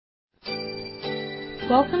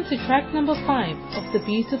Welcome to track number 5 of The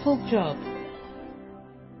Beautiful Job.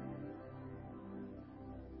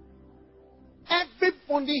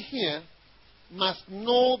 Everybody here must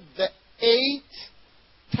know the 8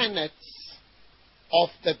 tenets of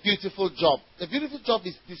the beautiful job. The beautiful job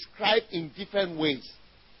is described in different ways.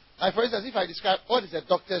 Like for instance, if I describe what is a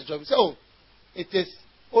doctor's job, you say, oh, it is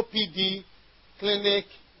OPD, clinic,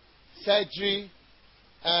 surgery,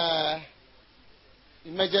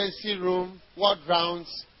 emergency room, ward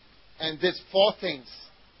rounds, and there's 4 things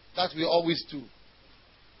that we always do.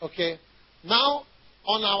 Okay? Now,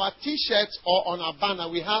 on our t-shirts or on our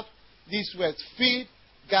banner, we have these words: feed,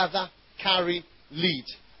 gather, carry, lead.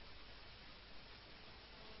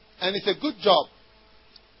 And it's a good job.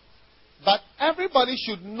 But everybody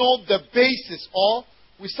should know the basis, or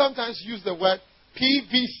we sometimes use the word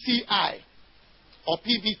PVCI or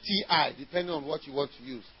PVTI, depending on what you want to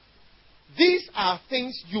use. These are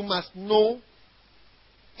things you must know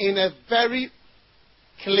in a very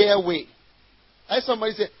clear way. As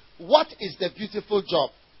somebody say, what is the beautiful job?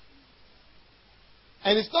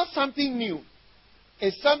 And it's not something new.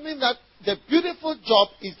 It's something that the beautiful job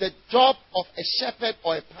is the job of a shepherd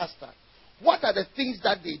or a pastor. What are the things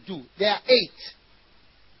that they do? There are 8.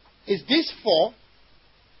 Is this 4?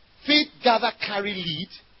 Feed, gather, carry, lead.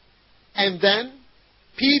 And then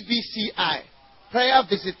PVCI. Prayer,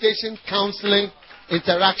 visitation, counseling,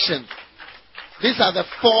 interaction. These are the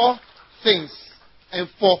 4 things. And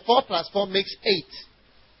 4 plus 4 makes 8.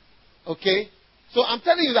 Okay? So I'm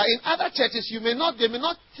telling you that in other churches, they may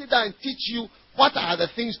not sit down and teach you what are the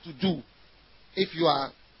things to do if you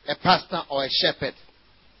are a pastor or a shepherd.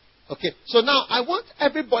 Okay? So now I want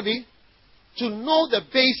everybody to know the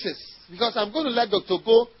basis, because I'm going to let Dr.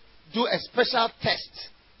 Go do a special test.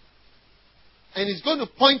 And he's going to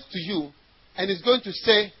point to you and he's going to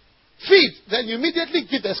say, feed. Then you immediately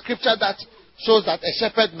give the scripture that shows that a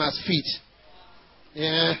shepherd must feed.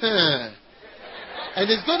 Yeah.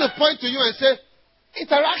 And he's going to point to you and say,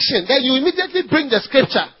 interaction. Then you immediately bring the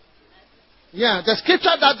scripture. Yeah, the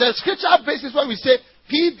scripture basis when we say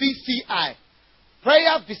PVCI.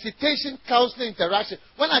 Prayer, visitation, counseling, interaction.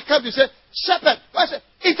 When I come, you say, shepherd. I say,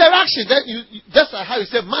 interaction. Then you just like how you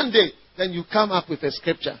say Monday. Then you come up with a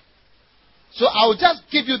scripture. So I will just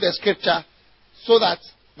give you the scripture so that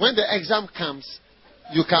when the exam comes,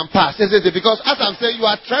 you can pass, isn't it? Because as I'm saying, you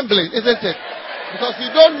are trembling, isn't it? Because you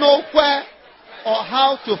don't know where or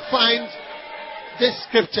how to find these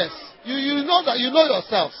scriptures. You know that, you know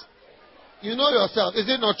yourselves. You know yourself. Is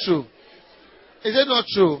it not true? Is it not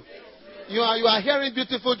true? You are hearing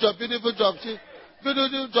beautiful job, beautiful job. See,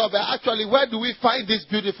 beautiful job. Actually, where do we find this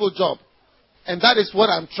beautiful job? And that is what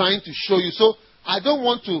I'm trying to show you. So I don't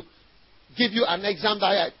want to give you an exam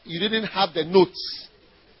that you didn't have the notes.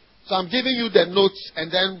 So I'm giving you the notes, and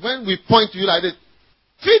then when we point to you like this,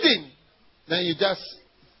 feeding, then you just.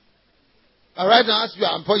 All right, now as you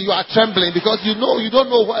are trembling because you don't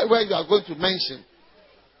know where you are going to mention,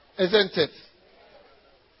 isn't it?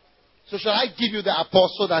 So shall I give you the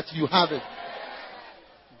apostle so that you have it?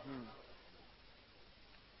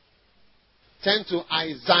 Turn to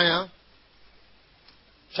Isaiah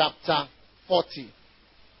chapter 40.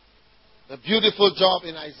 The beautiful job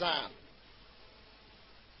in Isaiah.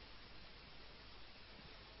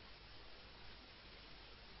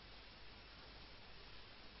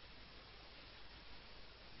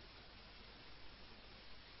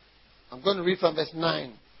 I'm going to read from verse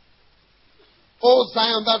 9. O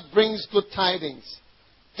Zion, that brings good tidings,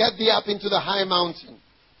 get thee up into the high mountain.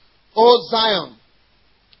 O Zion,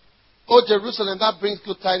 O Jerusalem, that brings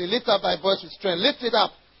good tidings, lift up thy voice with strength. Lift it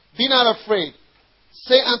up, be not afraid.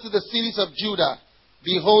 Say unto the cities of Judah,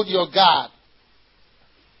 behold your God.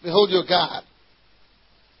 Behold your God.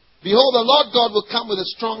 Behold, the Lord God will come with a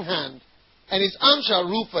strong hand, and his arm shall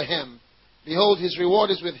rule for him. Behold, his reward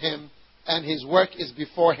is with him, and his work is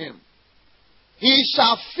before him. He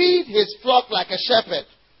shall feed his flock like a shepherd.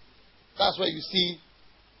 That's where you see,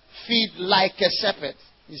 feed like a shepherd.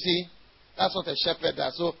 You see, that's what a shepherd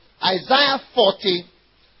does. So, Isaiah 40,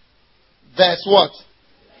 verse what?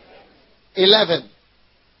 11.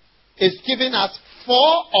 Is giving us 4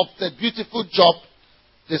 of the beautiful job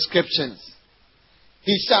descriptions.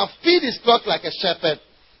 He shall feed his flock like a shepherd.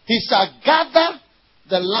 He shall gather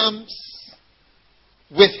the lambs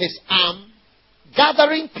with his arm.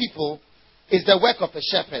 Gathering people is the work of a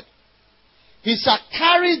shepherd. He shall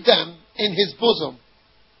carry them in his bosom,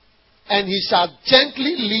 and he shall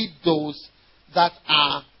gently lead those that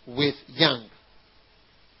are with young.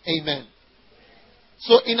 Amen.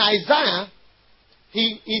 So in Isaiah,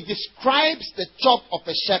 he describes the job of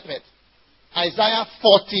a shepherd. Isaiah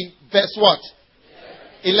 40, verse what?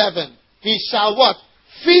 11. He shall what?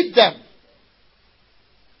 Feed them.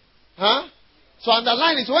 Huh? So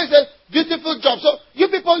underline it. So when you say beautiful job. So you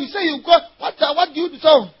people, you say you go, what do you do?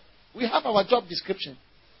 So we have our job description.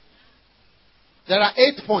 There are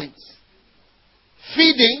 8 points.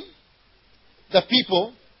 Feeding the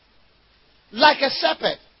people like a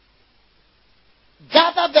shepherd.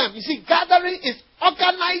 Gather them. You see, gathering is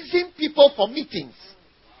organizing people for meetings.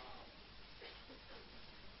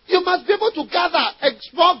 You must be able to gather a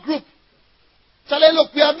small group. Tell them,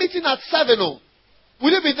 look, we are meeting at 7. Oh.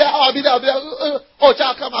 Will you be there? Oh, I'll be there. I'll be there. Oh,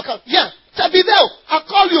 I'll come. I'll come. Yeah. I'll be there. I'll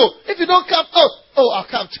call you. If you don't come, I'll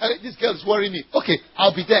come. Charlie, this girl is worrying me. Okay,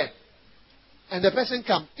 I'll be there. And the person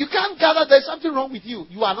comes. You can't gather. There's something wrong with you.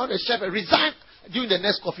 You are not a shepherd. Resign during the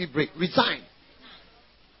next coffee break. Resign.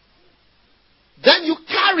 Then you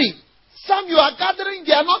carry. Some you are gathering,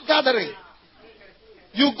 they are not gathering.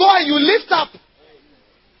 You go and you lift up.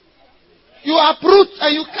 You uproot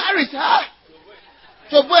and you carry it.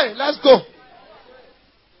 So wait, let's go.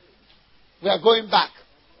 We are going back.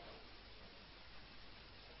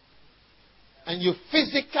 And you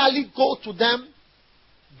physically go to them,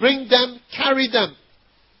 bring them, carry them.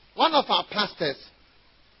 One of our pastors,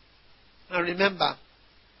 I remember,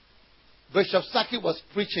 Bishop Saki was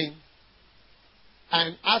preaching,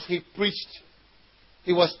 and as he preached,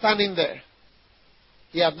 he was standing there.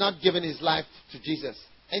 He had not given his life to Jesus.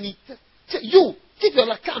 And he said, you, give your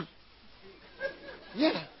life, come.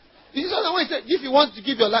 Yeah. He said, when he said, if you want to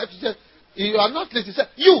give your life to Jesus, you are not listening. He said,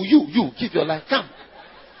 you, give your life, come.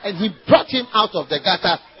 And he brought him out of the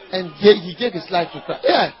gutter, and he gave his life to Christ.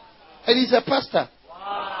 Yeah. And he's a pastor.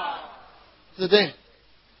 Wow. Today.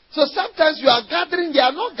 So sometimes you are gathering, they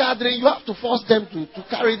are not gathering, you have to force them to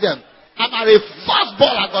carry them. I'm at a fast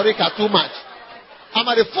ball at Gorika too much. I'm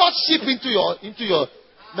at a force ship into your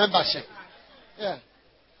membership. Yeah.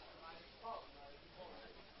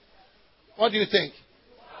 What do you think?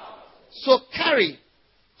 So carry.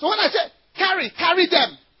 So when I say carry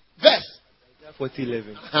them. Verse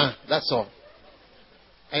 40:11. That's all.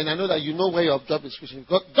 And I know that you know where your job description is.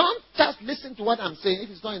 Don't just listen to what I'm saying if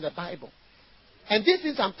it's not in the Bible. And these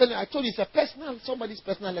things I'm telling you, I told you, it's somebody's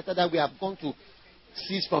personal letter that we have gone to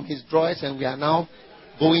seize from his drawers and we are now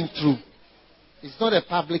going through. It's not a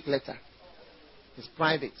public letter. It's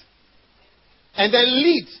private. And then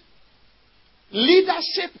lead.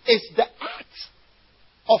 Leadership is the art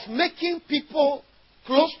of making people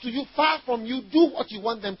close to you, far from you, do what you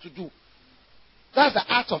want them to do. That's the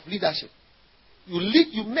art of leadership. You lead,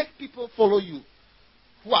 you make people follow you.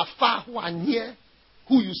 Who are far, who are near,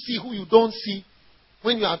 who you see, who you don't see.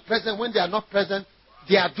 When you are present, when they are not present,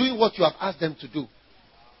 they are doing what you have asked them to do.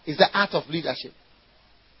 It's the art of leadership.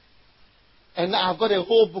 And I've got a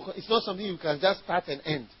whole book. It's not something you can just start and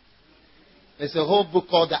end. There's a whole book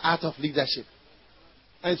called The Art of Leadership.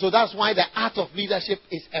 And so that's why The Art of Leadership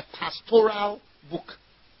is a pastoral book.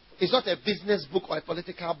 It's not a business book or a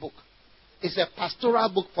political book. It's a pastoral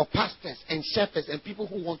book for pastors and shepherds and people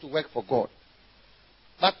who want to work for God.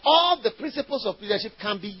 But all the principles of leadership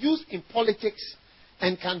can be used in politics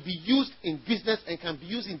and can be used in business and can be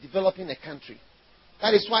used in developing a country.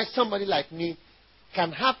 That is why somebody like me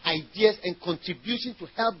can have ideas and contribution to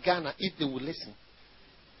help Ghana if they will listen,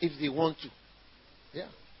 if they want to. Yeah.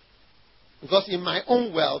 Because in my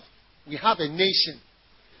own world, we have a nation.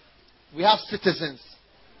 We have citizens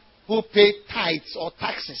who pay tithes or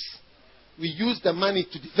taxes. We use the money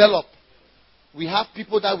to develop. We have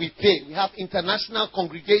people that we pay. We have international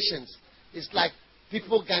congregations. It's like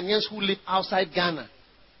people, Ghanaians who live outside Ghana.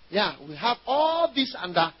 Yeah, we have all this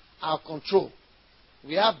under our control.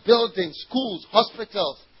 We have buildings, schools,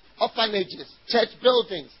 hospitals, orphanages, church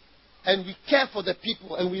buildings. And we care for the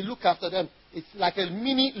people and we look after them. It's like a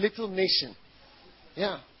mini little nation.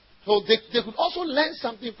 Yeah. So they could also learn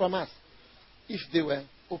something from us if they were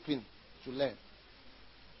open to learn.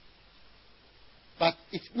 But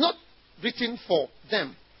it's not written for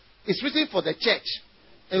them. It's written for the church.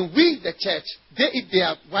 And we, the church, if they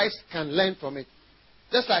are wise, can learn from it.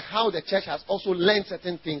 Just like how the church has also learned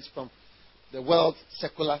certain things from the world's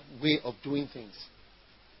secular way of doing things.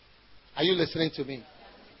 Are you listening to me?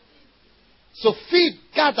 So feed,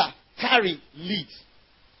 gather, carry, lead.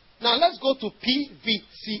 Now let's go to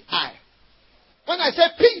PVCI. When I say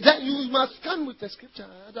P, then you must come with the scripture.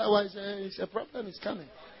 Otherwise, it's a problem is coming.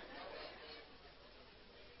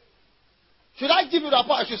 Should I give you the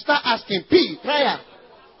report? I should start asking. P, prayer.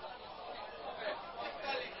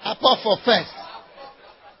 Report for first.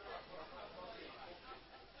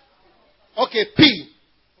 Okay, P.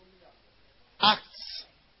 Acts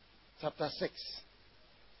chapter 6.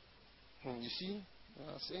 You see?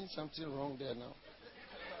 I'm saying something wrong there now.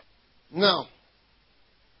 Now,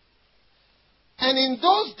 And in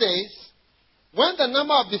those days, when the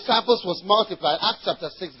number of disciples was multiplied, Acts chapter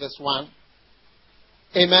 6 verse 1,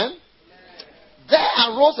 amen, there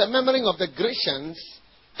arose a murmuring of the Grecians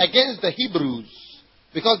against the Hebrews,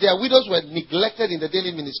 because their widows were neglected in the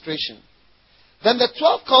daily ministration. Then the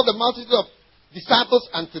 12 called the multitude of disciples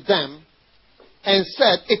unto them, and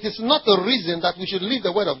said, it is not a reason that we should leave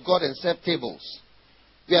the word of God and serve tables.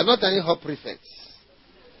 We are not any hot prefects.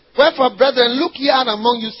 Wherefore, brethren, look ye out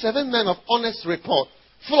among you 7 men of honest report,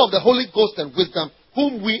 full of the Holy Ghost and wisdom,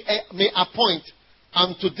 whom we may appoint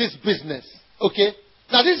unto this business. Okay?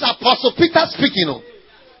 Now this is Apostle Peter speaking.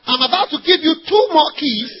 I'm about to give you 2 more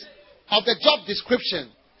keys of the job description.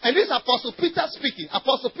 And this is Apostle Peter speaking.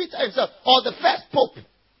 Apostle Peter himself, or the first pope.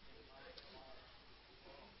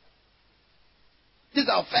 This is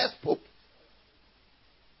our first pope.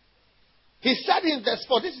 He said in verse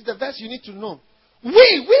 4, this is the verse you need to know. We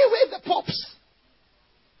the popes.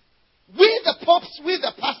 We the popes, we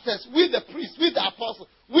the pastors, we the priests, we the apostles,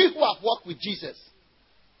 we who have walked with Jesus.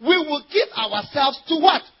 We will give ourselves to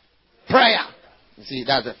what? Prayer. You see,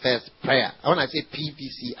 that's the first prayer. When I say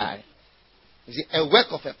PVCI, you see, a work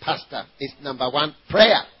of a pastor is number 1,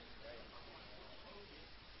 prayer.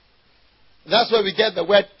 That's where we get the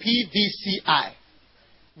word PVCI.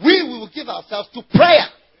 We will give ourselves to prayer.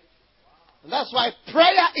 And that's why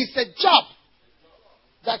prayer is a job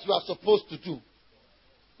that you are supposed to do.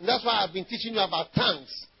 And that's why I've been teaching you about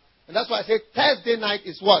tongues. And that's why I say Thursday night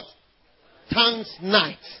is what? Tongues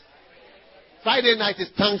night. Friday night is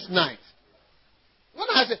tongues night. When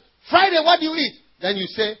I say, Friday, what do you eat? Then you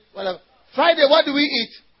say, whatever. Friday, what do we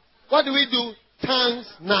eat? What do we do? Tongues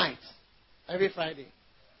night. Every Friday.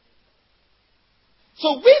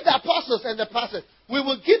 So we, the apostles and the pastors, we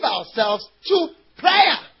will give ourselves to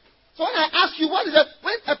prayer. So when I ask you, what is it?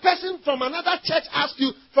 When a person from another church asks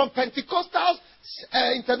you, from Pentecostal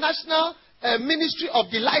International Ministry of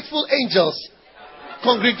Delightful Angels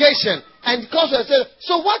congregation, and because I say,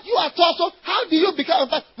 so what you are taught, so how do you become a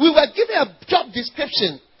pastor? We were given a job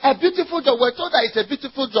description, a beautiful job. We're told that it's a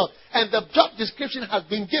beautiful job, and the job description has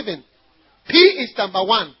been given. P is number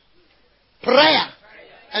 1, prayer.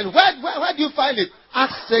 And where do you find it?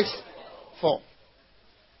 Acts 6:4.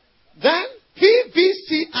 Then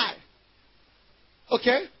PVCI.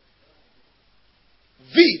 Okay?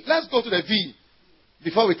 V. Let's go to the V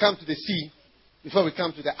before we come to the C, before we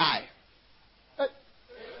come to the I.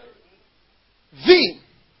 V.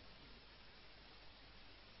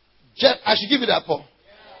 I should give you that, Paul.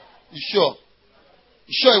 You sure?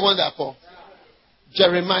 You sure you want that, Paul?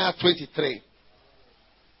 Jeremiah 23.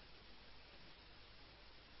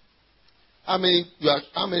 How many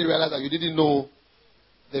realize that you didn't know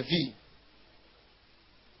the V?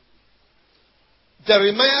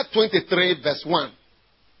 Jeremiah 23 verse 1.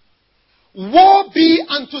 Woe be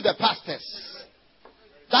unto the pastors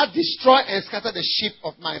that destroy and scatter the sheep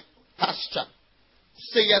of my pasture,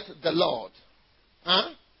 saith the Lord.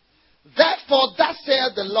 Therefore, thus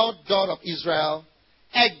saith the Lord God of Israel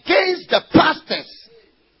against the pastors.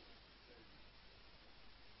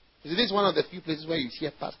 This is one of the few places where you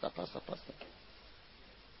hear pastor.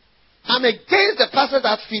 I'm against the pastors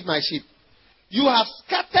that feed my sheep. You have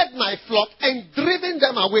scattered my flock and driven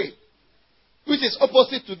them away, which is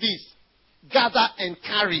opposite to this. Gather and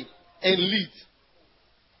carry and lead.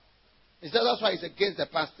 That's why it's against the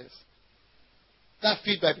pastors that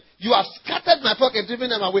feed my sheep. You have scattered my flock and driven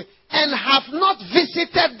them away and have not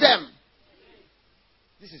visited them.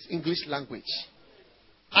 This is English language.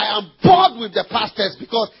 I am bored with the pastors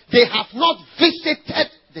because they have not visited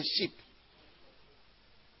the sheep.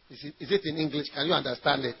 Is it in English? Can you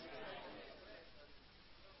understand it?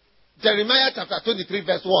 Jeremiah chapter 23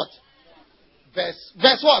 verse what?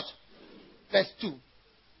 Verse what? Verse 2.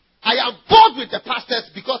 I am bored with the pastors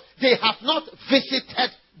because they have not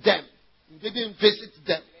visited them. You didn't visit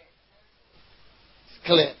them. It's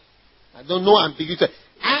clear. I don't know ambiguity.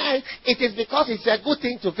 It is because it's a good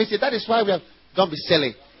thing to visit. That is why we have... Don't be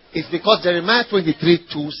silly. It's because Jeremiah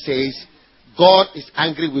 23:2 says God is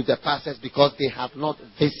angry with the pastors because they have not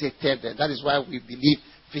visited them. That is why we believe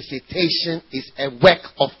visitation is a work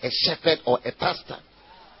of a shepherd or a pastor.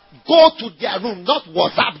 Go to their room, not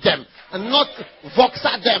WhatsApp them, and not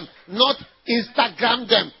Voxer them, not Instagram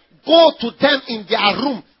them. Go to them in their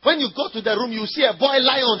room. When you go to the room, you see a boy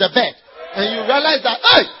lying on the bed, and you realize that,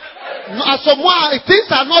 things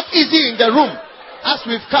are not easy in the room. As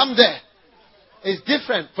we've come there, it's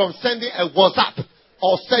different from sending a WhatsApp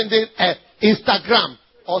or sending an Instagram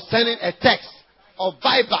or sending a text or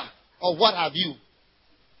Viber or what have you.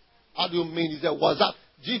 How do you mean? Is a WhatsApp?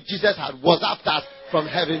 Jesus had WhatsApped us from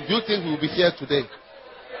heaven. Do you think we will be here today?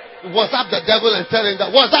 WhatsApp the devil and tell him that,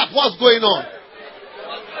 WhatsApp, what's going on?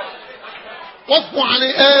 What's going on?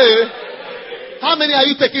 Hey. How many are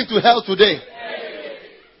you taking to hell today?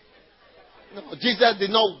 No, Jesus did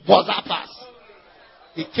not WhatsApp us.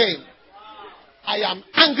 He came. I am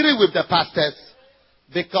angry with the pastors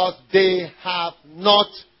because they have not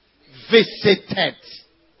visited.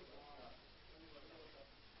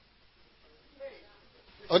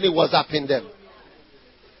 Only WhatsApping them.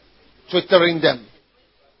 Twittering them.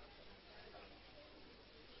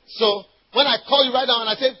 So, when I call you right now and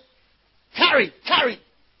I say, carry.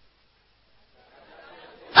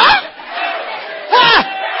 Huh? Ah!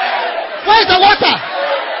 Where's the water?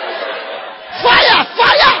 Fire!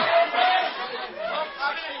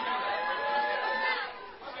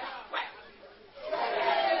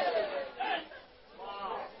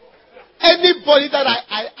 Anybody that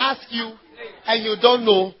I ask you and you don't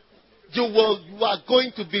know, you are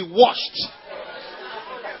going to be washed.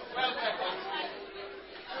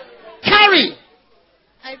 Carry.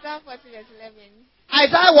 Isaiah 40 verse 11.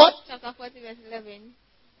 Isaiah what? Chapter 40 verse 11.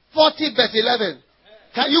 40 verse 11.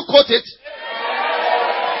 Can you quote it?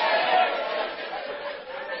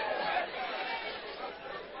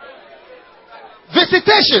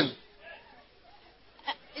 Visitation.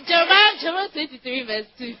 Jeremiah 23 verse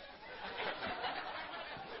 2.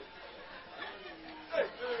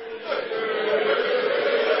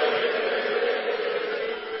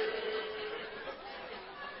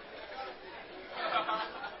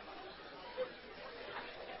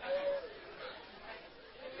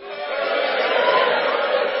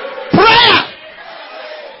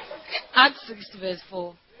 Acts 6 verse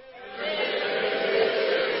 4.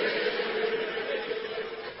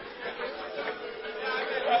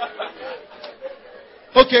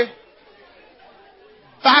 Okay.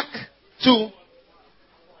 Back to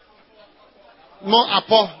more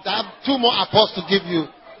apostles. I have 2 more apostles to give you.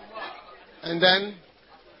 And then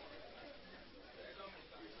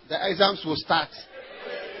the exams will start.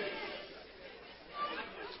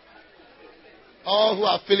 All who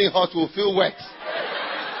are feeling hot will feel wet.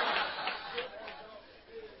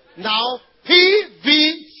 Now,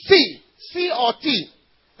 PVC, C or T,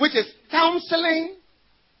 which is counseling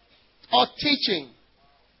or teaching.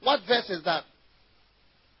 What verse is that?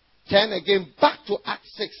 10 again, back to Act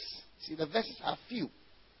 6. See, the verses are few.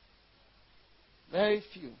 Very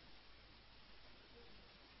few.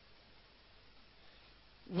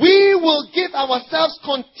 We will give ourselves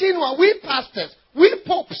continual, we pastors, we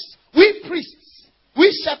popes, we priests,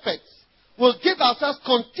 we shepherds, will give ourselves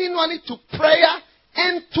continually to prayer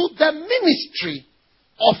and to the ministry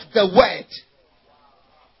of the word.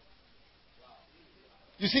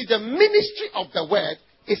 You see, the ministry of the word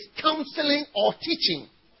is counseling or teaching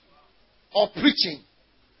or preaching.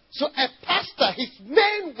 So a pastor, his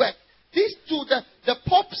main work, these two, the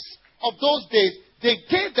popes of those days, they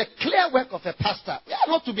gave the clear work of a pastor. We are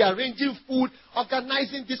not to be arranging food,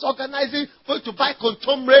 organizing, disorganizing, going to buy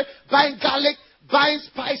contomere, buying garlic, buying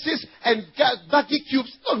spices and baggy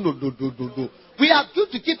cubes. No. We are going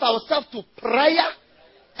to give ourselves to prayer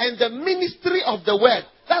and the ministry of the word.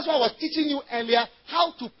 That's why I was teaching you earlier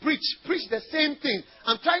how to preach. Preach the same thing.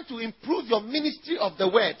 I'm trying to improve your ministry of the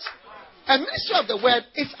word. A ministry of the word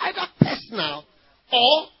is either personal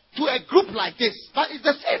or to a group like this. But it's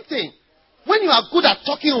the same thing. When you are good at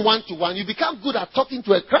talking one-to-one, you become good at talking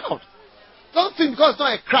to a crowd. Don't think because it's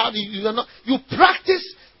not a crowd, you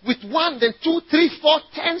practice with 1, then 2, 3, 4,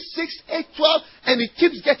 10, 6, 8, 12, and it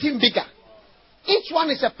keeps getting bigger. Each one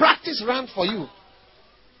is a practice run for you.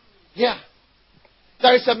 Yeah.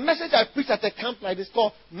 There is a message I preached at a camp like this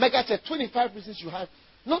called Mega Church, 25 reasons you have.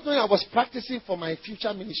 Not knowing I was practicing for my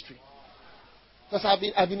future ministry. Because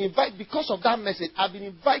I've been invited, because of that message, I've been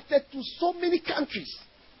invited to so many countries.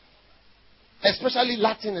 Especially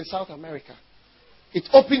Latin and South America. It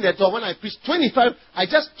opened the door when I preached 25. I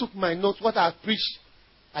just took my notes, what I preached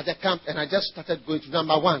at the camp, and I just started going to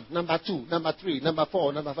number 1, number 2, number 3, number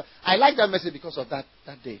 4, number 5. I like that message because of that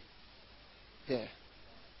day. Yeah.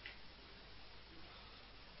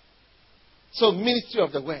 So, ministry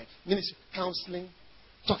of the word, ministry of counseling,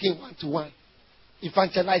 talking one-to-one,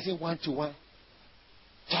 evangelizing one-to-one.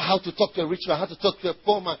 So how to talk to a rich man, how to talk to a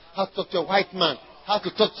poor man, how to talk to a white man, how to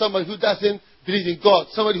talk to somebody who doesn't believe in God,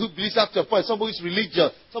 somebody who believes up to a point, somebody who is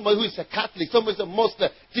religious, somebody who is a Catholic, somebody who is a Muslim.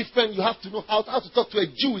 Different. You have to know how to talk to a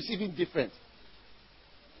Jew is even different.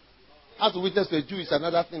 How to witness to a Jew is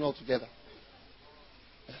another thing altogether.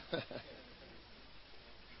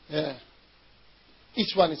 Yeah.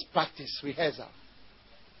 Each one is practice, rehearsal.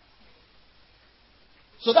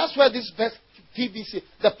 So that's where this verse PVC,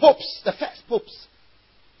 the popes, the first popes.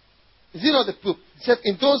 Is it not the pope? It said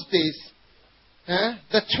in those days,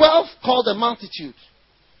 the 12 called the multitude.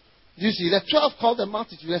 Do you see? The 12 called the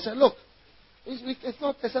multitude. They said, look,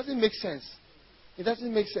 It doesn't make sense. It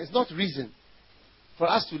doesn't make sense. Not reason for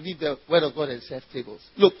us to leave the word of God and serve tables.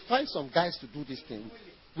 Look, find some guys to do this thing.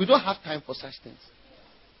 We don't have time for such things.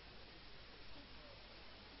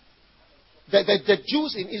 The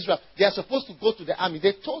Jews in Israel, they are supposed to go to the army.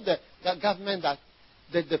 They told the government that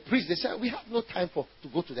the priests, they said, we have no time to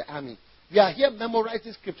go to the army. We are here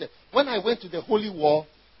memorizing scripture. When I went to the Holy War,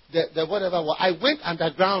 the whatever war, I went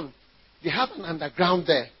underground. They have an underground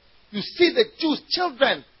there. You see the Jews,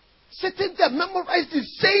 children, sitting there memorizing,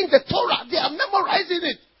 saying the Torah. They are memorizing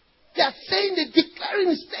it. They are saying it, declaring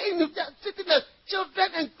it, saying it. They are sitting there, children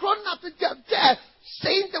and grown-ups, they are there,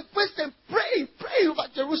 saying the words and praying over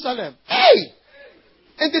Jerusalem. Hey!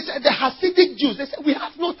 And they said, the Hasidic Jews, they said, we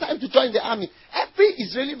have no time to join the army. Every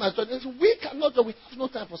Israeli must join. They said, we cannot join. We have no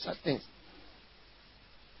time for such things.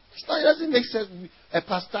 It doesn't make sense. A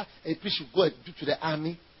pastor, a priest should go and do to the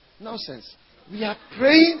army. Nonsense. We are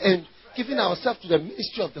praying and giving ourselves to the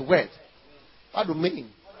ministry of the word. What do you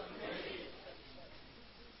mean?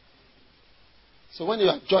 So when you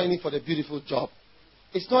are joining for the beautiful job,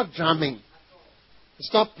 it's not drumming.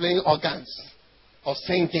 It's not playing organs or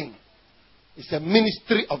singing. It's a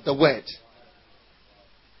ministry of the word.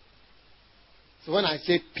 So when I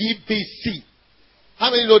say PBC,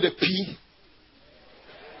 how many know the P?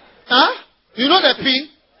 Huh? You know the P?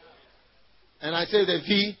 And I say the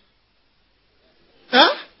V.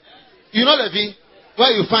 Huh? You know the V?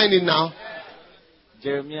 Where you find it now?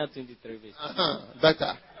 Jeremiah 23 verse.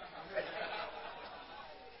 Better.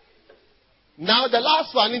 Now the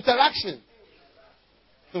last one, interaction.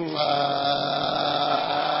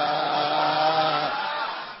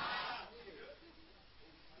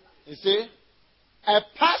 You see? A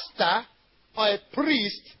pastor or a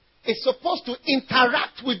priest is supposed to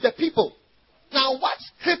interact with the people. Now what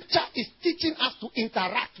scripture is teaching us to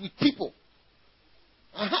interact with people?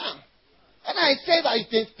 When I say that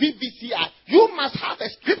it is PBCI, you must have a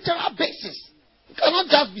scriptural basis. You cannot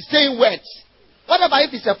just be saying words. What about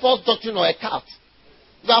if it's a false doctrine or a cult?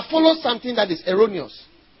 You have followed something that is erroneous.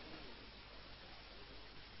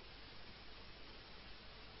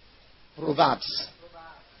 Proverbs.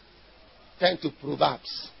 Turn to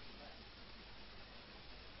Proverbs.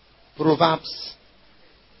 Proverbs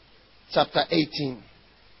chapter 18.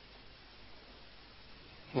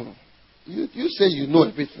 You say you know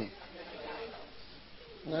everything.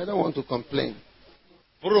 I don't want to complain.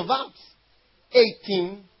 Proverbs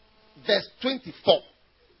 18 verse 24.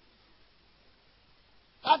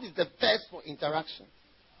 That is the verse for interaction.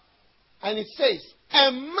 And it says,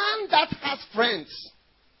 a man that has friends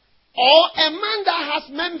or a man that has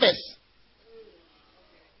members.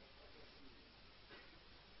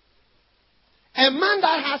 A man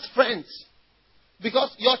that has friends.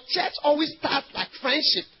 Because your church always starts like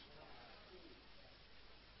friendship.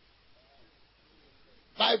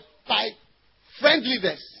 By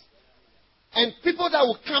friendliness. And people that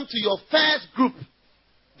will come to your first group,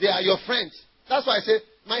 they are your friends. That's why I say,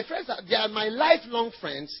 my friends, they are my lifelong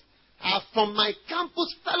friends, are from my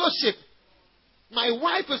campus fellowship. My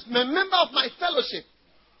wife is a member of my fellowship.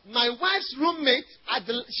 My wife's roommate,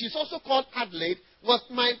 she's also called Adelaide, was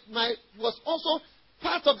also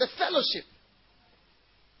part of the fellowship.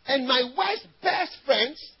 And my wife's best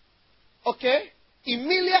friends, okay,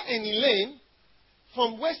 Emilia and Elaine,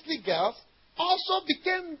 from Wesley Girls, also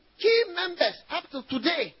became key members up to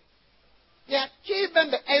today. They are key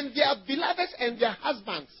members, and their beloveds and their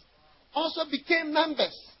husbands also became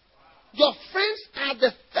members. Your friends are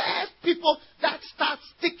the first people that start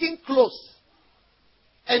sticking close.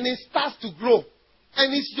 And it starts to grow.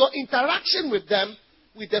 And it's your interaction with them,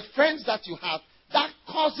 with the friends that you have, that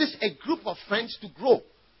causes a group of friends to grow.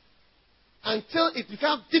 Until it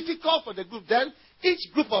becomes difficult for the group. Then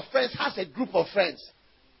each group of friends has a group of friends.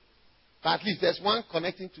 But at least there's one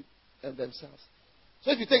connecting to themselves.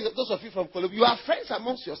 So if you take those of you from Colombia, you are friends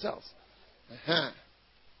amongst yourselves.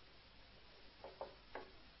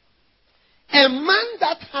 A man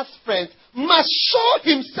that has friends must show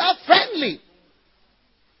himself friendly.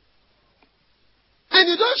 And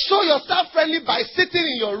you don't show yourself friendly by sitting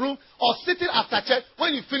in your room or sitting after church.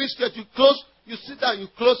 When you finish church, you sit down, you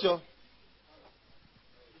close your...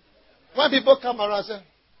 When people come around, say,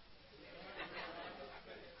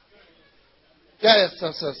 yes.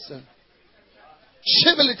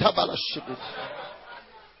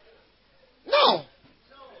 No.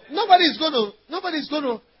 Nobody's going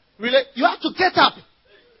to relate. You have to get up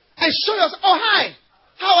and show yourself, oh, hi.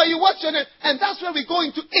 How are you? What's your name? And that's where we go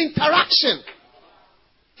into interaction.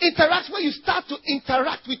 Interaction, where you start to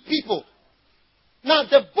interact with people. Now,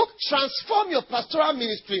 the book Transform Your Pastoral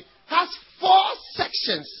Ministry has 4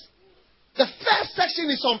 sections. The first section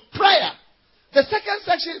is on prayer. The second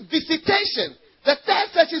section, visitation. The third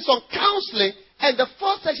section is on counseling. And the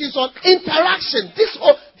fourth section is on interaction. This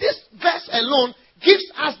verse alone gives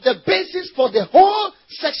us the basis for the whole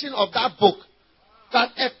section of that book. That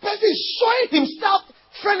a person is showing himself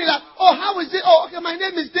friendly. Like, oh, how is it? Oh, okay, my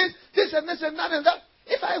name is this and this and that and that.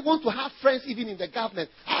 If I want to have friends even in the government,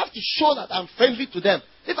 I have to show that I'm friendly to them.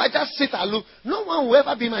 If I just sit and look, no one will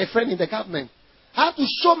ever be my friend in the government. I have to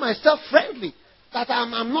show myself friendly. That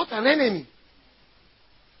I'm not an enemy.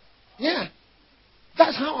 Yeah.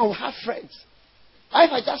 That's how I will have friends.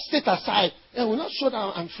 If I just sit aside, I will not show that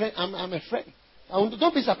I'm a friend.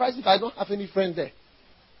 Don't be surprised if I don't have any friend there.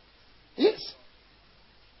 Yes.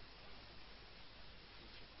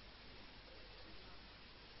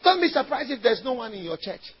 Don't be surprised if there's no one in your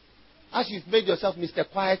church. As you've made yourself Mr.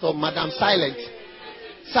 Quiet or Madam Silent.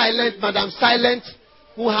 Silent, Madam Silent,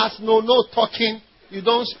 who has no talking. You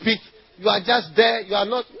don't speak. You are just there. You are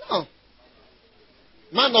not. No.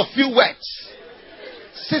 Man of few words.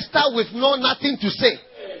 Sister with nothing to say.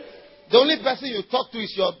 The only person you talk to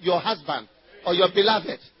is your husband or your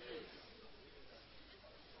beloved.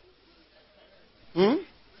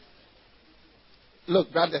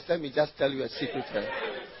 Look, brothers, let me just tell you a secret here.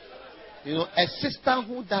 You know, a sister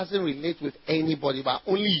who doesn't relate with anybody but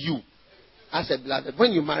only you as a beloved,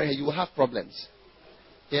 when you marry her, you will have problems.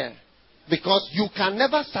 Yeah. Because you can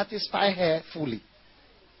never satisfy her fully.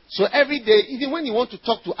 So every day, even when you want to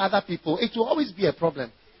talk to other people, it will always be a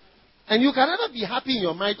problem. And you can never be happy in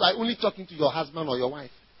your mind by only talking to your husband or your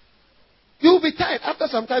wife. You will be tired. After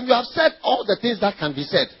some time, you have said all the things that can be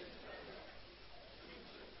said.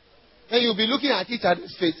 Then you'll be looking at each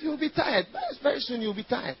other's face. You'll be tired. Very soon you'll be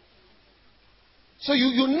tired. So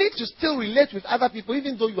you need to still relate with other people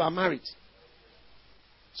even though you are married.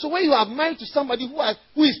 So when you are married to somebody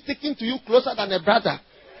who is sticking to you closer than a brother,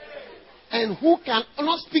 and who can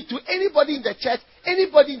not speak to anybody in the church,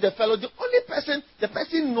 anybody in the fellow, the only person the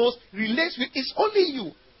person knows, relates with, is only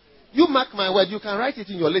you. You mark my word, you can write it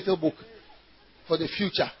in your little book for the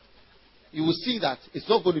future. You will see that it's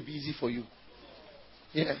not going to be easy for you.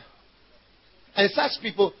 Yeah. And such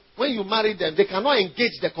people, when you marry them, they cannot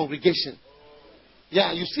engage the congregation.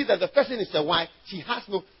 Yeah, you see that the person is a wife. She has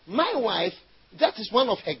no... My wife, that is one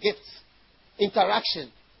of her gifts. Interaction.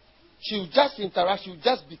 She will just interact. She will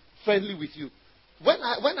just be friendly with you. When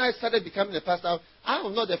I started becoming a pastor,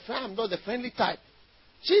 I'm not the friendly type.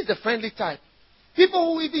 She is the friendly type.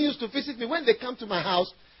 People who even used to visit me, when they come to my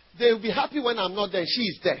house, they will be happy when I'm not there. She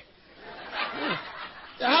is there.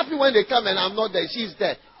 They're happy when they come and I'm not there. She is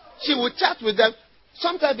there. She will chat with them.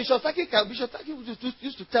 Sometimes Bishop Taki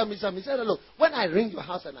used to tell me something. He said, look, when I ring your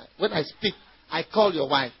house and when I speak, I call your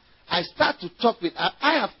wife. I start to talk with her.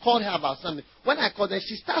 I have called her about something. When I call her,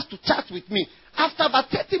 she starts to chat with me. After about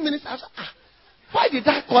 30 minutes, I said, why did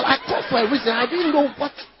I call? I called for a reason. I didn't know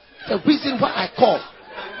what the reason why I called.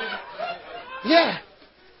 Yeah.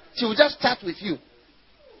 She will just chat with you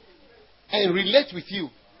and relate with you.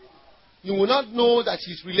 You will not know that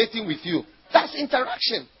she's relating with you. That's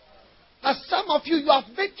interaction. As some of you have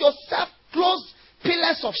made yourself close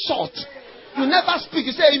pillars of salt. You never speak.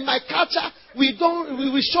 You say, in my culture, we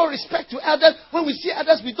show respect to elders. When we see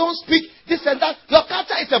others, we don't speak this and that. Your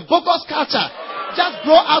culture is a bogus culture. Just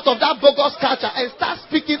grow out of that bogus culture and start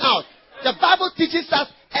speaking out. The Bible teaches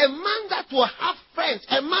us a man that will have friends,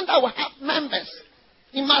 a man that will have members,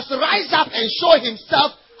 he must rise up and show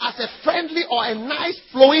himself as a friendly or a nice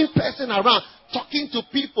flowing person around. Talking to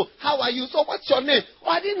people. How are you? So what's your name? Oh,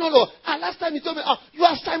 I didn't know. Last time you told me, you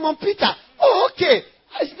are Simon Peter. Oh, okay.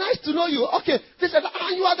 It's nice to know you. Okay. This and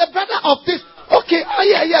you are the brother of this. Okay. Oh,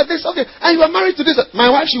 yeah, this. Okay. And you are married to this. My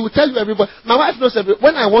wife, she will tell you everybody. My wife knows everybody.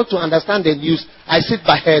 When I want to understand the news, I sit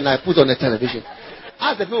by her and I put on the television.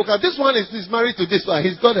 Ask the people, this one is married to this one.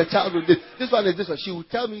 He's got a child with this. This one is this one. She will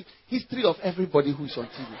tell me history of everybody who is on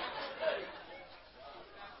TV.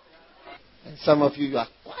 And some of you are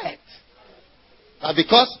quiet. But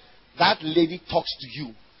because that lady talks to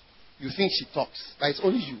you, you think she talks. But it's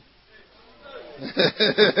only you.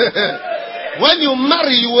 When you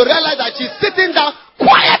marry, you will realize that she's sitting down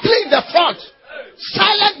quietly in the front.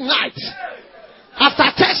 Silent night. After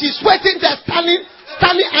 10, she's waiting there,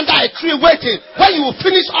 standing under a tree waiting. When you will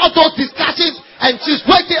finish all those discussions, and she's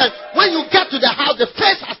waiting. And when you get to the house, the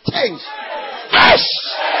face has changed. Ash!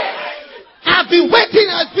 I've been waiting.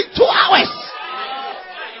 It's been 2 hours.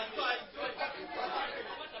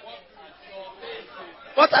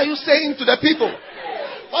 What are you saying to the people?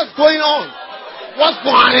 What's going on? What's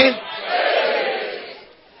going on?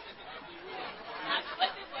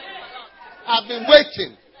 I've been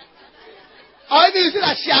waiting. Or even you see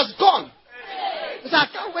that she has gone. I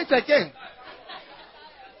can't wait again.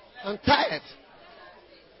 I'm tired.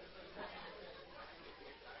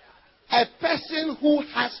 A person who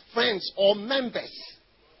has friends or members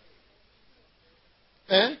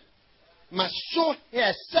must show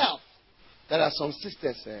herself. There are some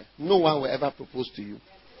sisters, no one will ever propose to you.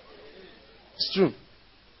 It's true.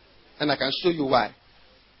 And I can show you why.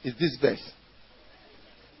 It's this verse.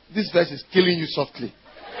 This verse is killing you softly.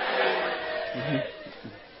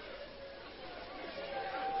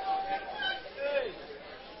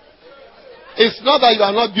 It's not that you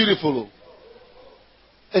are not beautiful.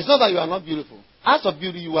 It's not that you are not beautiful. As of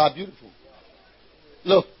beauty, you are beautiful.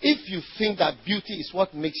 Look, if you think that beauty is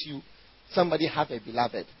what makes you somebody have a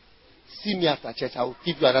beloved, see me after church. I will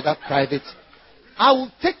give you another private. I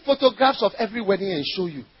will take photographs of every wedding and show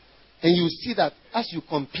you. And you will see that as you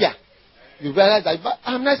compare, you realize that but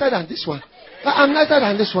I'm nicer than this one. But I'm nicer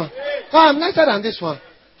than this one. But I'm nicer than this one.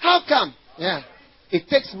 How come? Yeah. It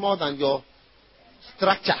takes more than your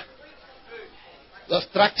structure. Your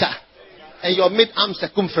structure. And your mid-arm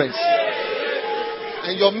circumference.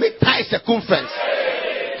 And your mid-thigh circumference.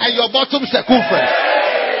 And your bottom circumference.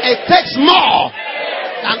 It takes more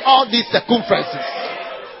than all these circumferences.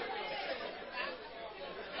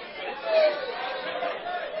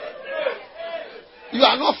 You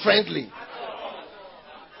are not friendly.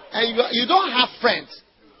 And you don't have friends.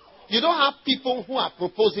 You don't have people who are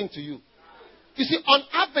proposing to you. You see, on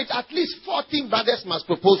average, at least 14 brothers must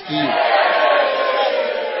propose to you.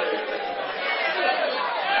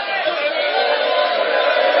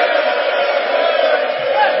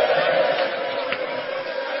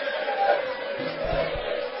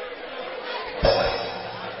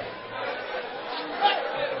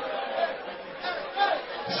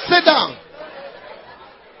 Sit down.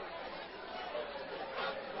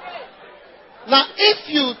 Now, if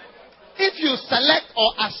you select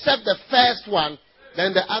or accept the first one,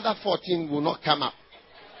 then the other 14 will not come up.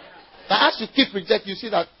 But as you keep rejecting, you see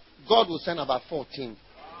that God will send about 14.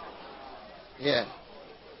 Yeah.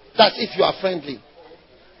 That's if you are friendly.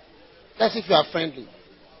 That's if you are friendly.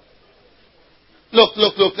 Look.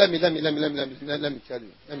 Let me tell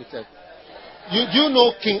you. Do you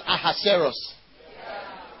know King Ahasuerus?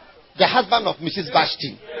 The husband of Mrs.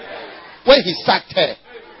 Vashti. When he sacked her,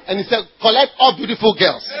 and he said, collect all beautiful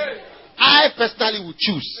girls. I personally will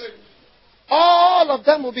choose. All of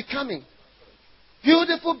them will be coming.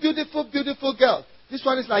 Beautiful girl. This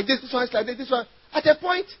one is like this one is like this one. At a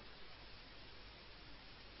point,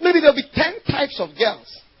 maybe there will be 10 types of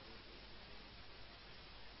girls.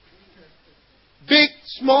 Big,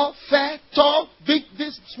 small, fair, tall, big,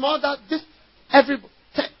 this, small, that, this. Every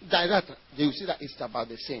director, they will see that it's about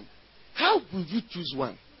the same. How will you choose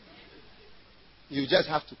one? You just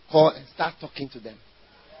have to call and start talking to them.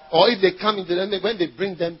 Or if they come into them, when they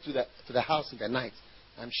bring them to the house in the night,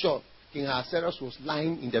 I'm sure King Ahasuerus was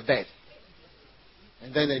lying in the bed.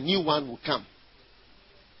 And then a new one will come.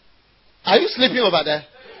 Are you sleeping over there?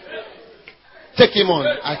 Take him on.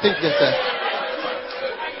 I think there's a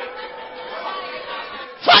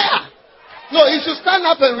fire. No, he should stand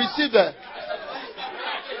up and receive the.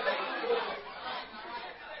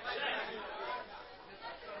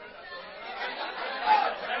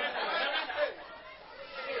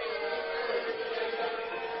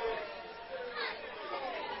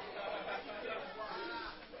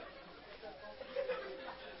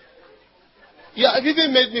 Yeah, it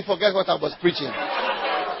even made me forget what I was preaching.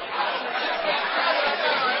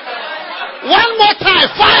 One more time,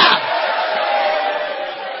 fire!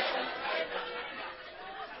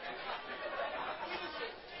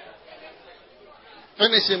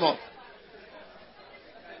 Finish him up.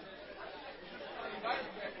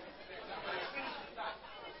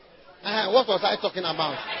 What was I talking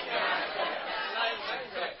about?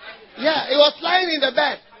 Yeah, he was lying in the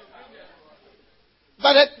bed.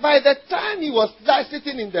 But by the time he was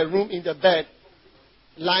sitting in the room, in the bed,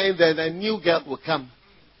 lying there, the new girl will come.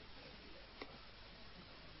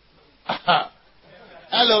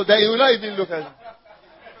 Hello, then you will not even look at him.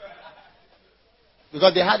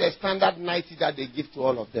 Because they had a standard nightie that they give to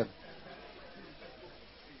all of them.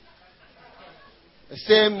 The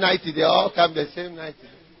same nightie, they all come the same nightie.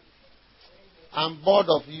 I'm bored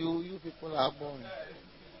of you. You people are bored.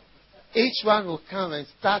 Each one will come and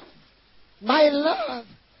start. My love.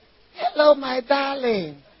 Hello, my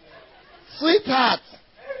darling. Sweetheart.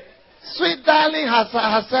 Sweet darling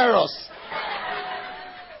Ahasuerus.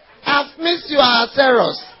 I've missed you,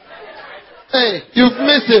 Ahasuerus. Hey, you've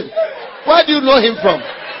missed him. Where do you know him from?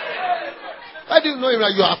 Where do you know him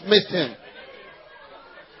that you have missed him?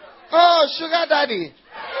 Oh, sugar daddy.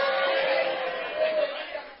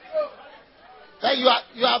 Then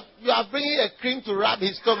you are bringing a cream to rub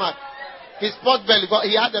his stomach. His pot belly.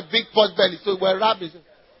 He had a big pot belly, so we'll rub his.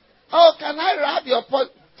 Oh, can I rub your pot?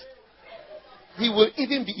 He will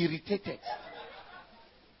even be irritated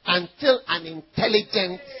until an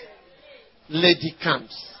intelligent lady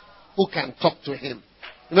comes who can talk to him.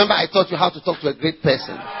 Remember, I taught you how to talk to a great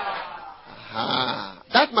person. Aha.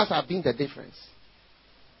 That must have been the difference.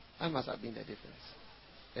 That must have been the difference.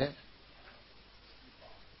 Yeah?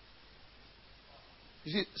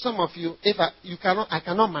 You see, some of you, I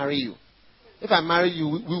cannot marry you. If I marry you,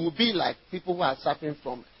 we will be like people who are suffering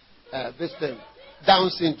from this thing, Down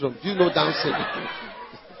syndrome. Do you know Down syndrome?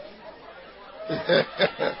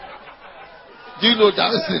 Do you know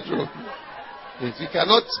Down syndrome? Yes, we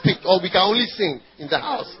cannot speak, or we can only sing in the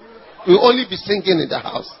house. We will only be singing in the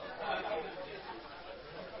house.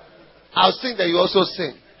 I'll sing that you also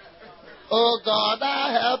sing. Oh God,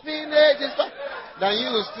 I have been ages. Then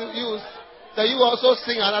you also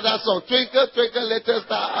sing another song. Twinkle, twinkle, little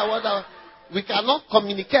star. Whatever. We cannot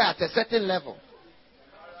communicate at a certain level.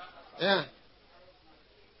 Yeah.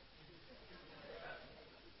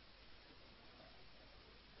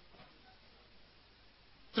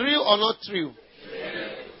 True or not true?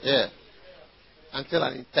 Yeah. Until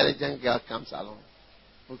an intelligent girl comes along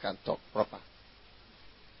who can talk proper.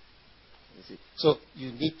 You see? So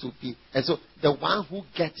you need to be. And so the one who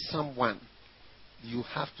gets someone, you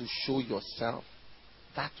have to show yourself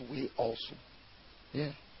that way also.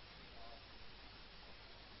 Yeah.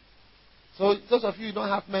 So those of you who don't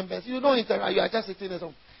have members, you don't interact. You are just sitting at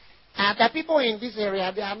home. And the people in this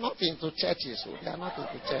area, they are not into churches. So they are not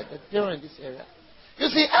into church. They're in this area. You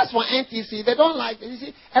see, as for NTC, they don't like. You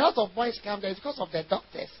see, a lot of boys come there because of the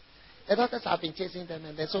doctors. The doctors have been chasing them,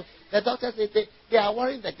 and so the doctors they are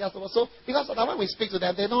worrying the girls. So because of that, when we speak to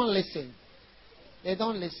them, they don't listen. They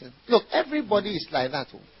don't listen. Look, everybody is like that.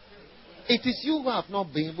 It is you who have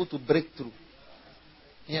not been able to break through.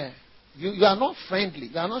 Yeah, you are not friendly.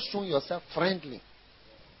 You are not showing yourself friendly.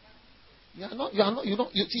 You are not. You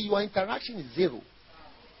don't. You see, your interaction is zero.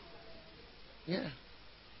 Yeah.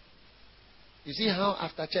 You see how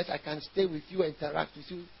after church I can stay with you, interact with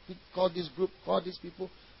you, call this group, call these people,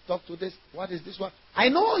 talk to this. What is this one? I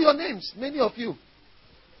know your names, many of you.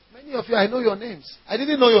 Many of you, I know your names. I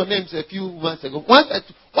didn't know your names a few months ago. Once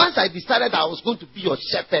I decided I was going to be your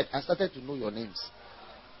shepherd, I started to know your names.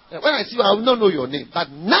 When I see you, I will not know your name.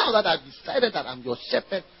 But now that I've decided that I'm your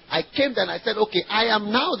shepherd, I came there and I said, okay, I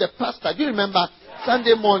am now the pastor. Do you remember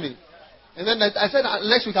Sunday morning? And then I said,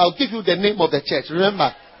 next week I'll give you the name of the church.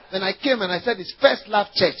 Remember? Then I came and I said, it's First Love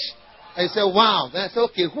Church. And he said, wow. Then I said,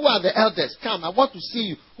 okay, who are the elders? Come, I want to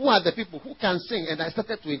see you. Who are the people who can sing? And I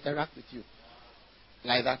started to interact with you.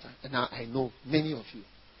 Like that. And now I know many of you.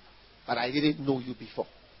 But I didn't know you before.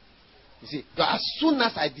 You see, so as soon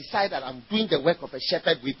as I decide that I'm doing the work of a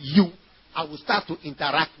shepherd with you, I will start to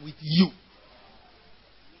interact with you.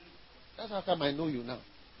 That's how come I know you now.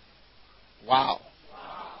 Wow.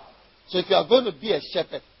 So if you are going to be a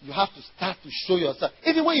shepherd, you have to start to show yourself.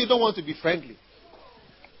 Even when you don't want to be friendly.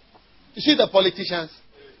 You see the politicians?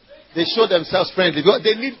 They show themselves friendly.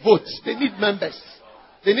 They need votes. They need members.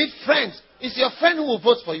 They need friends. It's your friend who will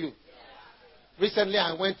vote for you. Recently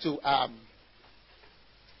I went to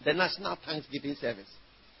the National Thanksgiving Service.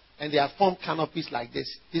 And they have formed canopies like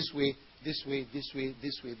this. This way, this way, this way,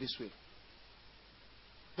 this way, this way.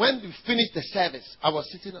 When we finished the service, I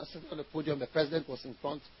was sitting on the podium. The president was in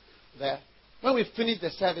front there. When we finished the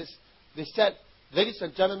service, they said, ladies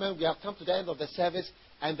and gentlemen, we have come to the end of the service,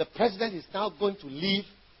 and the president is now going to leave.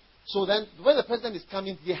 So then, when the president is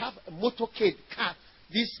coming, they have a motorcade car.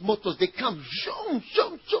 These motors, they come, zoom,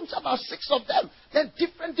 zoom, zoom, about 6 of them. Then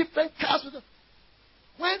different cars.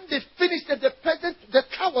 When they finished it, the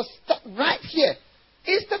car was stuck right here.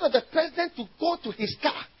 Instead of the president to go to his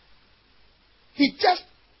car, he just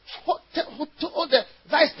told the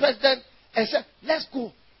vice president and said, let's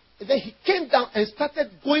go. And then he came down and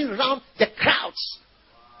started going around the crowds,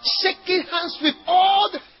 shaking hands with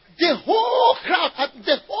all the whole crowd,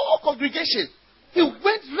 the whole congregation. He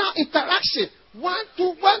went around interaction. One,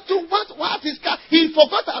 two, what is car? He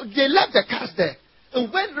forgot that they left the cars there.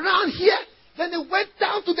 And went around here. Then they went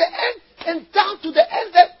down to the end, and down to the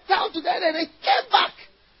end, then down to the end, and they came back.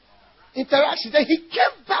 Interaction. Then he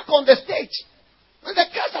came back on the stage. When the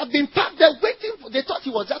cars have been parked, they're waiting for. They thought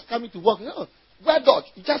he was just coming to work. No, where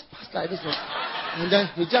Dodge? He just passed like this one. And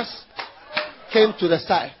then he just came to the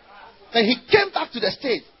side. Then he came back to the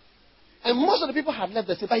stage. And most of the people had left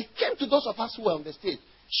the stage. But he came to those of us who were on the stage.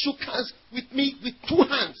 Shook hands with me with 2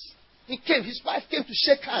 hands. He came. His wife came to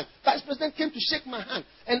shake hands. Vice President came to shake my hand.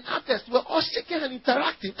 And others were all shaking and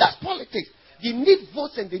interacting. That's politics. They need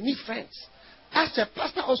votes and they need friends. As a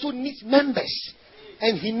pastor also needs members.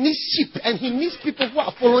 And he needs sheep. And he needs people who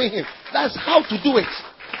are following him. That's how to do it.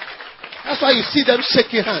 That's why you see them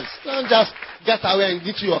shaking hands. Don't just get away and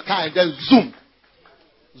get to your car and then zoom.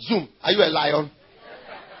 Zoom. Are you a lion?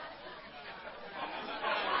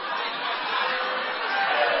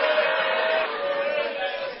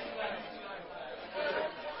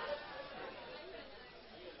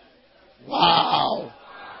 Wow.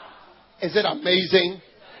 Is it amazing?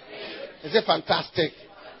 Is it fantastic?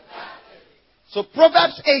 So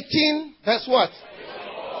Proverbs 18, verse what?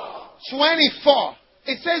 24.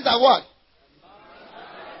 It says that what?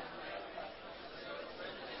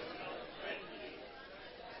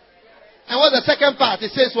 And what's the second part?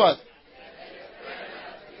 It says what?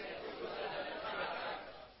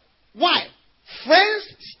 Why?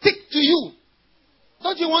 Friends stick to you.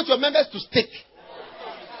 Don't you want your members to stick?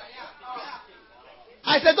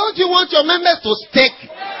 I said, don't you want your members to stick?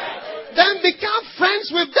 Then become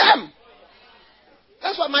friends with them.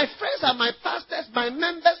 That's why my friends are my pastors, my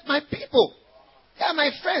members, my people. They are my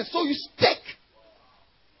friends. So you stick.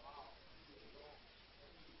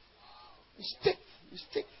 You stick. You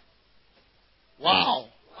stick. Wow.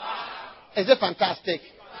 Is it fantastic?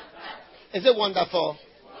 Is it wonderful?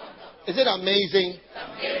 Is it amazing?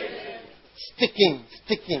 Sticking.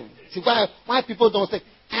 See why people don't stick?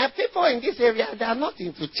 People in this area, they are not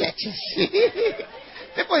into churches.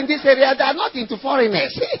 People in this area, they are not into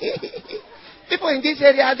foreigners. People in this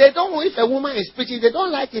area, they don't know if a woman is preaching. They don't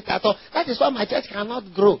like it at all. That is why my church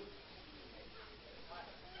cannot grow.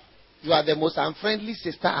 You are the most unfriendly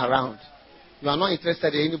sister around. You are not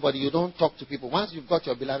interested in anybody. You don't talk to people. Once you've got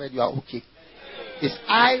your beloved, you are okay. It's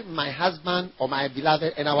I, my husband, or my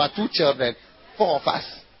beloved, and our 2 children. 4 of us.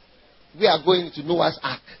 We are going to Noah's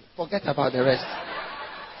Ark. Forget about the rest.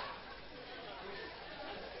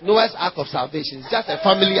 Noah's Ark of Salvation is just a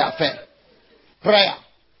family affair. Prayer.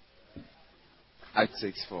 Acts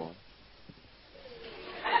 6:4.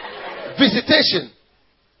 Visitation.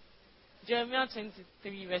 Jeremiah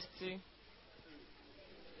 23, verse 2.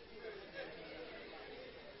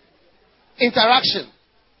 Interaction.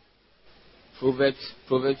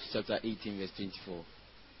 Proverbs chapter 18, verse 24.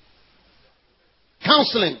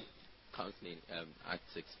 Counseling. Counseling.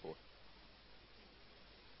 Acts 6:4.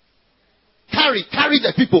 Carry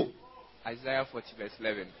the people. Isaiah 40, verse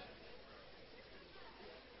 11.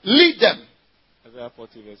 Lead them. Isaiah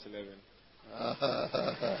 40, verse 11.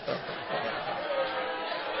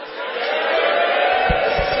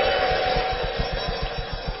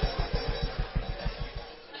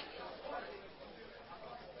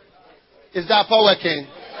 Is that for working?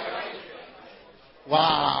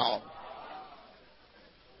 Wow.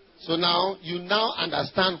 So now, you now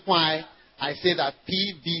understand why I say that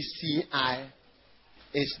PVCI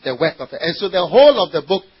is the work of it. And so the whole of the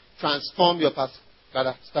book, Transform Your Past.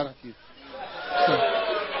 Brother, stand up you.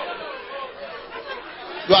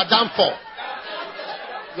 You are done for.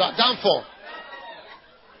 You are done for.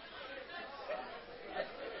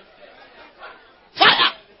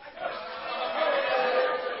 Fire!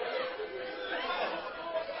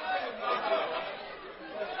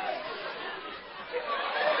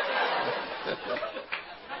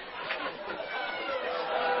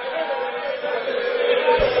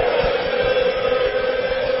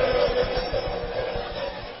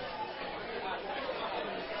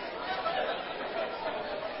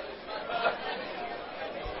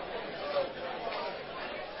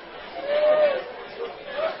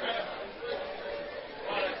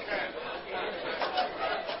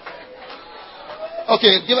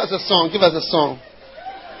 Okay, give us a song. Give us a song.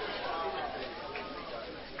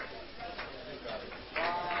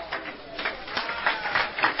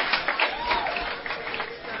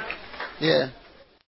 Yeah.